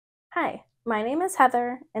Hi, my name is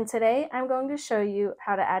Heather, and today I'm going to show you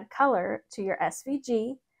how to add color to your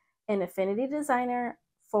SVG in Affinity Designer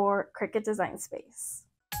for Cricut Design Space.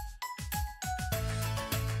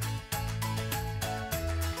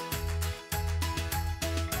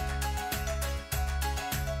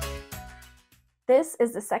 This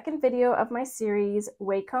is the second video of my series,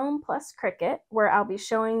 Wacom plus Cricut, where I'll be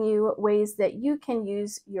showing you ways that you can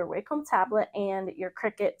use your Wacom tablet and your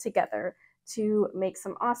Cricut together to make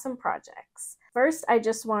some awesome projects. First, I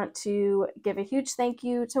just want to give a huge thank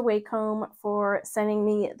you to Wacom for sending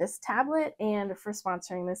me this tablet and for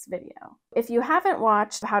sponsoring this video. If you haven't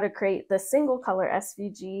watched how to create the single color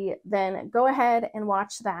SVG, then go ahead and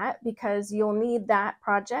watch that because you'll need that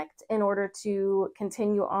project in order to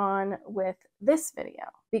continue on with this video,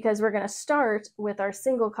 because we're going to start with our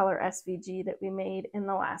single color SVG that we made in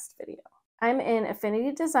the last video. I'm in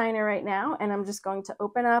Affinity Designer right now, and I'm just going to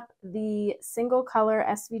open up the single color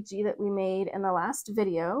SVG that we made in the last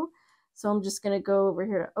video. So I'm just going to go over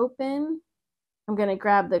here to open. I'm going to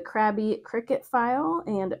grab the Crabby Cricut file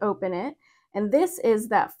and open it. And this is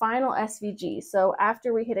that final SVG. So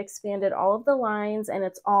after we had expanded all of the lines and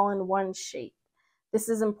it's all in one shape, this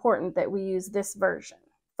is important that we use this version.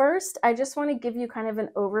 First, I just want to give you kind of an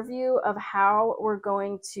overview of how we're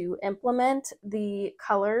going to implement the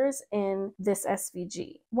colors in this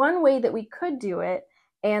SVG. One way that we could do it,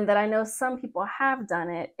 and that I know some people have done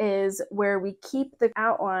it, is where we keep the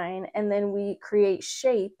outline and then we create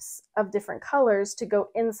shapes of different colors to go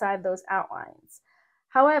inside those outlines.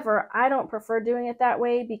 However, I don't prefer doing it that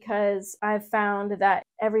way because I've found that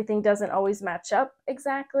everything doesn't always match up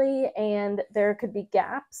exactly, and there could be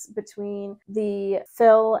gaps between the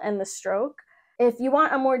fill and the stroke. If you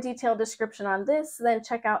want a more detailed description on this, then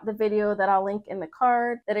check out the video that I'll link in the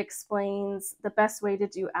card that explains the best way to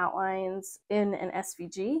do outlines in an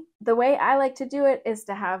SVG. The way I like to do it is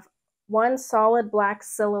to have one solid black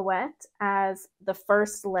silhouette as the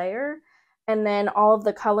first layer, and then all of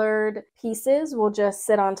the colored pieces will just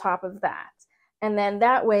sit on top of that. And then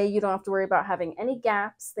that way you don't have to worry about having any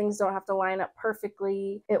gaps. Things don't have to line up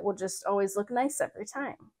perfectly. It will just always look nice every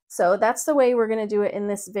time. So that's the way we're going to do it in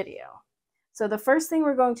this video. So the first thing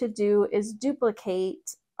we're going to do is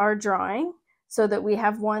duplicate our drawing so that we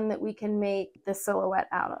have one that we can make the silhouette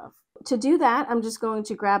out of. To do that, I'm just going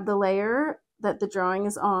to grab the layer that the drawing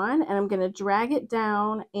is on, and I'm going to drag it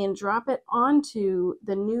down and drop it onto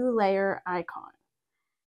the new layer icon.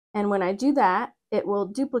 And when I do that, it will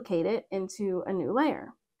duplicate it into a new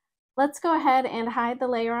layer. Let's go ahead and hide the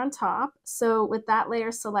layer on top. So with that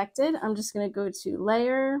layer selected, I'm just going to go to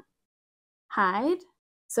Layer, Hide.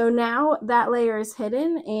 So now that layer is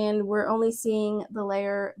hidden and we're only seeing the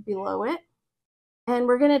layer below it. And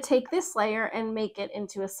we're going to take this layer and make it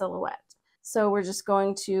into a silhouette. So we're just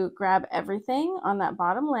going to grab everything on that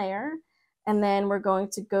bottom layer, and then we're going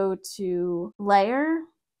to go to Layer,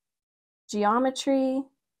 Geometry,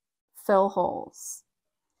 Fill Holes.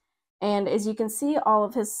 And as you can see, all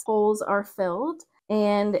of his holes are filled.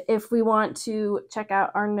 And if we want to check out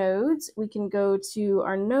our nodes, we can go to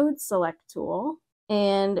our Node Select tool,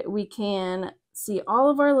 and we can see all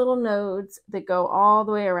of our little nodes that go all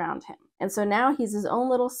the way around him. And so now he's his own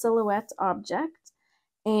little silhouette object.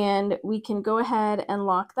 And we can go ahead and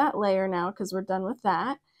lock that layer now because we're done with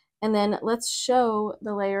that. And then let's show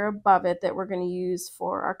the layer above it that we're going to use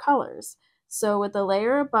for our colors. So with the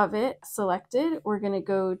layer above it selected, we're going to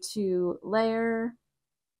go to Layer,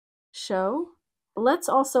 Show. Let's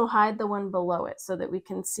also hide the one below it so that we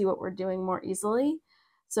can see what we're doing more easily.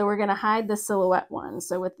 So we're going to hide the silhouette one.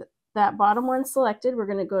 So with that bottom one selected, we're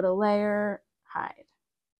going to go to Layer, Hide.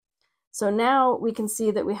 So now we can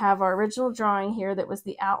see that we have our original drawing here that was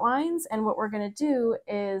the outlines, and what we're going to do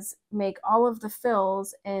is make all of the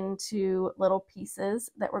fills into little pieces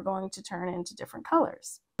that we're going to turn into different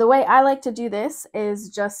colors. The way I like to do this is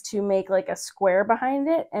just to make like a square behind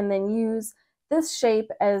it and then use this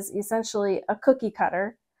shape as essentially a cookie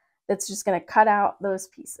cutter that's just going to cut out those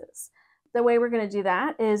pieces. The way we're going to do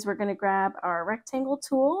that is we're going to grab our rectangle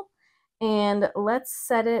tool and let's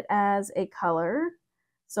set it as a color.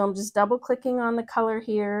 So I'm just double clicking on the color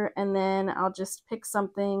here, and then I'll just pick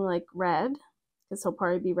something like red, because he'll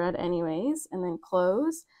probably be red anyways, and then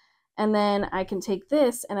close. And then I can take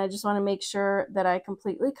this and I just want to make sure that I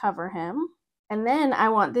completely cover him. And then I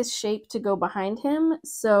want this shape to go behind him.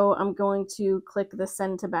 So I'm going to click the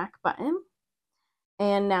Send to Back button,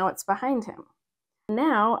 and now it's behind him.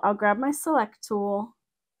 Now I'll grab my select tool,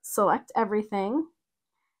 select everything,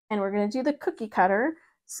 and we're going to do the cookie cutter.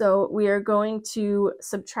 So we are going to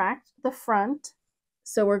subtract the front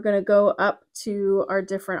So we're going to go up to our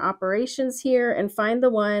different operations here and find the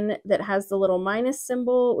one that has the little minus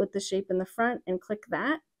symbol with the shape in the front and click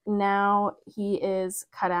that. Now he is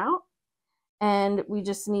cut out, and we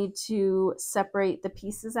just need to separate the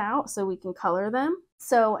pieces out so we can color them.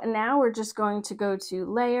 So now we're just going to go to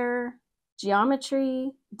Layer,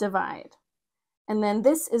 Geometry, Divide. And then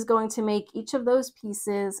this is going to make each of those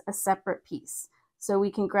pieces a separate piece. So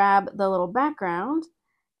we can grab the little background,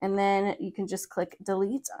 and then you can just click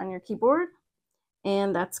Delete on your keyboard,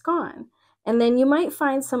 and that's gone. And then you might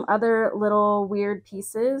find some other little weird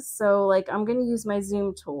pieces. So like I'm going to use my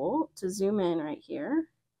zoom tool to zoom in right here.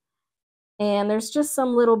 And there's just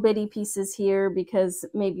some little bitty pieces here because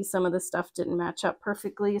maybe some of the stuff didn't match up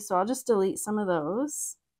perfectly. So I'll just delete some of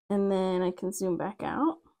those, and then I can zoom back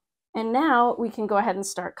out. And now we can go ahead and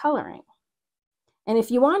start coloring. And if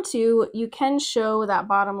you want to, you can show that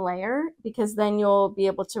bottom layer because then you'll be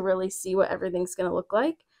able to really see what everything's going to look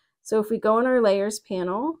like. So if we go in our layers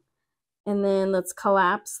panel, and then let's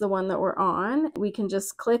collapse the one that we're on, we can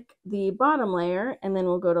just click the bottom layer, and then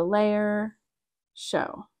we'll go to Layer,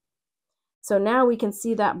 Show. So now we can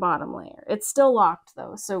see that bottom layer. It's still locked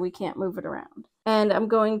though, so we can't move it around. And I'm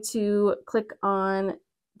going to click on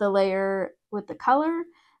the layer with the color,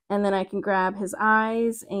 and then I can grab his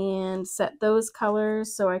eyes and set those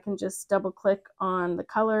colors. So I can just double click on the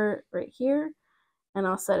color right here, and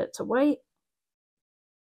I'll set it to white.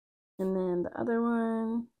 And then the other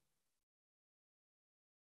one.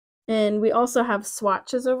 And we also have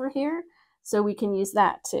swatches over here, so we can use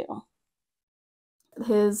that too.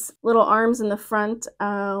 His little arms in the front,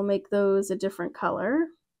 I'll make those a different color.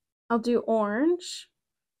 I'll do orange.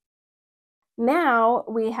 Now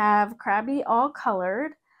we have Krabby all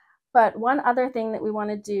colored, but one other thing that we want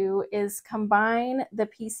to do is combine the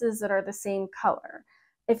pieces that are the same color.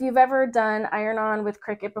 If you've ever done iron-on with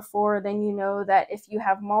Cricut before, then you know that if you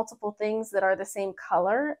have multiple things that are the same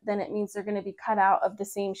color, then it means they're going to be cut out of the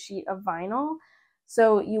same sheet of vinyl.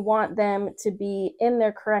 So you want them to be in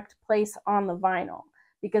their correct place on the vinyl,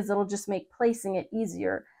 because it'll just make placing it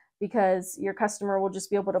easier, because your customer will just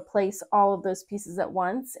be able to place all of those pieces at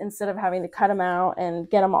once instead of having to cut them out and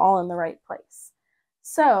get them all in the right place.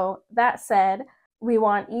 So that said, we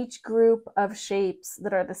want each group of shapes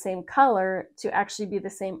that are the same color to actually be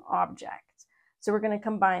the same object. So we're going to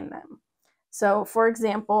combine them. So for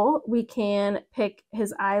example, we can pick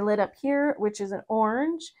his eyelid up here, which is an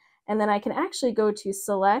orange, and then I can actually go to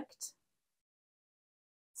select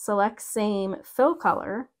same fill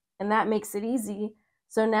color, and that makes it easy.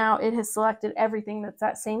 So now it has selected everything that's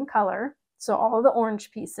that same color, so all of the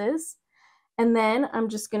orange pieces. And then I'm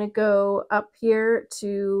just going to go up here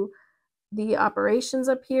to the operations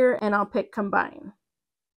up here, and I'll pick combine.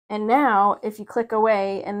 And now if you click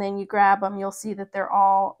away and then you grab them, you'll see that they're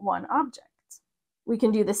all one object. We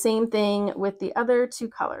can do the same thing with the other two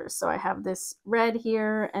colors. So I have this red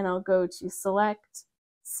here, and I'll go to select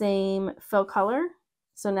same fill color.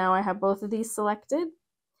 So now I have both of these selected.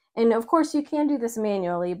 And of course you can do this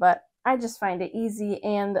manually, but I just find it easy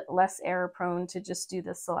and less error prone to just do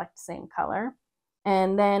the select same color.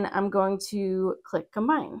 And then I'm going to click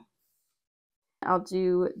combine. I'll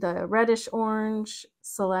do the reddish orange,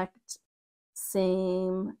 select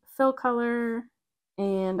same fill color,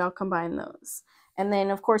 and I'll combine those. And then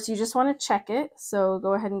of course you just want to check it. So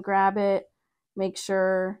go ahead and grab it, make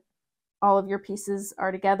sure all of your pieces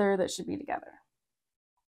are together that should be together.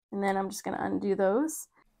 And then I'm just going to undo those.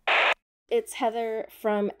 It's Heather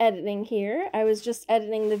from editing here. I was just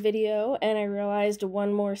editing the video and I realized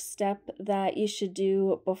one more step that you should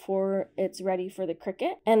do before it's ready for the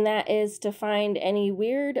Cricut, and that is to find any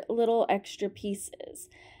weird little extra pieces.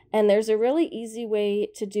 And there's a really easy way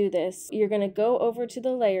to do this. You're going to go over to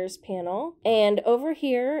the layers panel, and over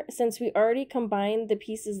here, since we already combined the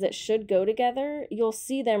pieces that should go together, you'll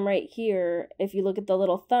see them right here. If you look at the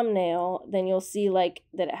little thumbnail, then you'll see like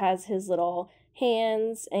that it has his little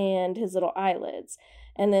hands and his little eyelids.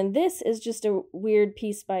 And then this is just a weird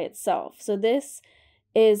piece by itself. So this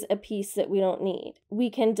is a piece that we don't need. We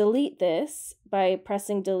can delete this by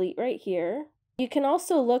pressing delete right here. You can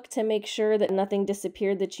also look to make sure that nothing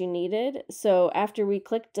disappeared that you needed. So after we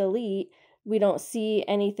click delete, we don't see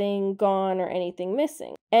anything gone or anything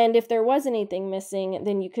missing. And if there was anything missing,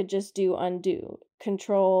 then you could just do undo,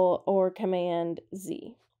 Control or Command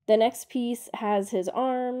Z. The next piece has his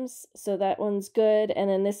arms, so that one's good. And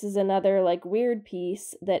then this is another like weird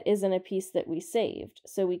piece that isn't a piece that we saved,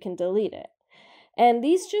 so we can delete it. And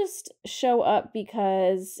these just show up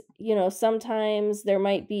because, you know, sometimes there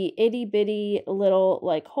might be itty bitty little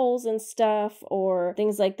like holes and stuff or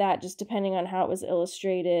things like that, just depending on how it was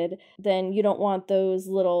illustrated. Then you don't want those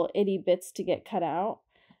little itty bits to get cut out.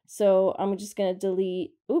 So I'm just going to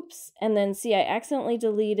delete, oops, and then see I accidentally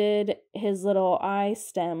deleted his little eye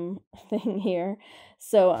stem thing here.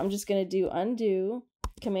 So I'm just going to do undo,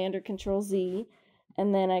 Command or Control Z,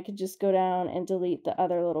 and then I could just go down and delete the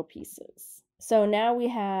other little pieces. So now we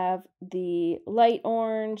have the light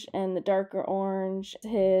orange and the darker orange,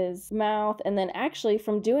 his mouth, and then actually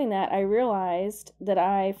from doing that, I realized that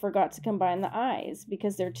I forgot to combine the eyes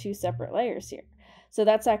because they're two separate layers here. So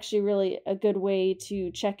that's actually really a good way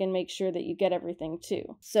to check and make sure that you get everything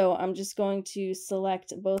too. So I'm just going to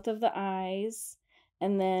select both of the eyes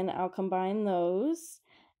and then I'll combine those.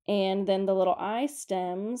 And then the little eye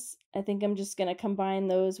stems, I think I'm just going to combine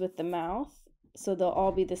those with the mouth so they'll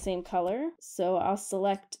all be the same color. So I'll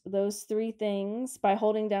select those three things by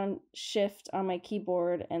holding down Shift on my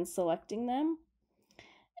keyboard and selecting them.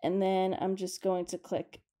 And then I'm just going to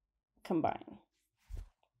click Combine.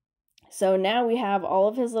 So now we have all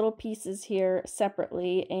of his little pieces here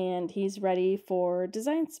separately and he's ready for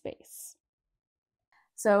Design Space.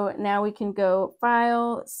 So now we can go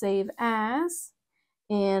File, Save As,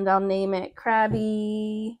 and I'll name it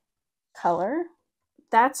Krabby Color.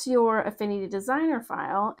 That's your Affinity Designer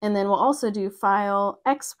file. And then we'll also do File,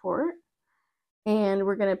 Export. And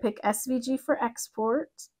we're going to pick SVG for export.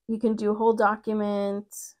 You can do whole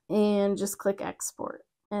document and just click Export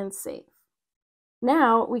and save.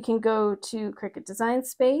 Now we can go to Cricut Design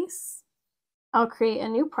Space. I'll create a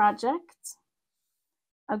new project.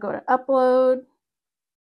 I'll go to Upload,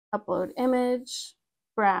 Upload Image,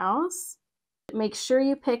 Browse. Make sure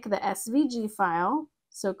you pick the SVG file.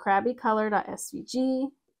 So krabbycolor.svg,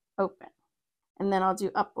 open. And then I'll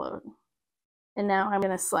do upload. And now I'm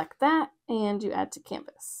going to select that and do add to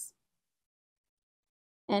canvas.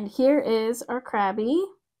 And here is our Krabby.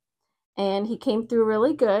 And he came through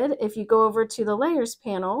really good. If you go over to the layers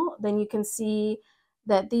panel, then you can see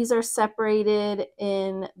that these are separated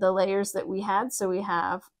in the layers that we had. So we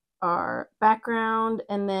have our background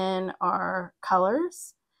and then our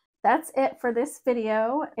colors. That's it for this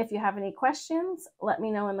video. If you have any questions, let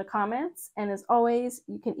me know in the comments. And as always,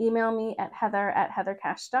 you can email me at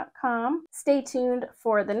heather@heathercash.com. Stay tuned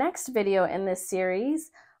for the next video in this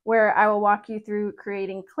series where I will walk you through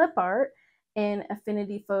creating clip art in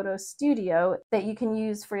Affinity Photo Studio that you can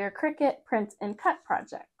use for your Cricut print and cut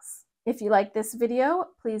projects. If you like this video,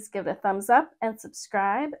 please give it a thumbs up and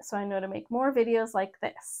subscribe so I know to make more videos like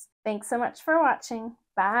this. Thanks so much for watching.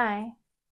 Bye.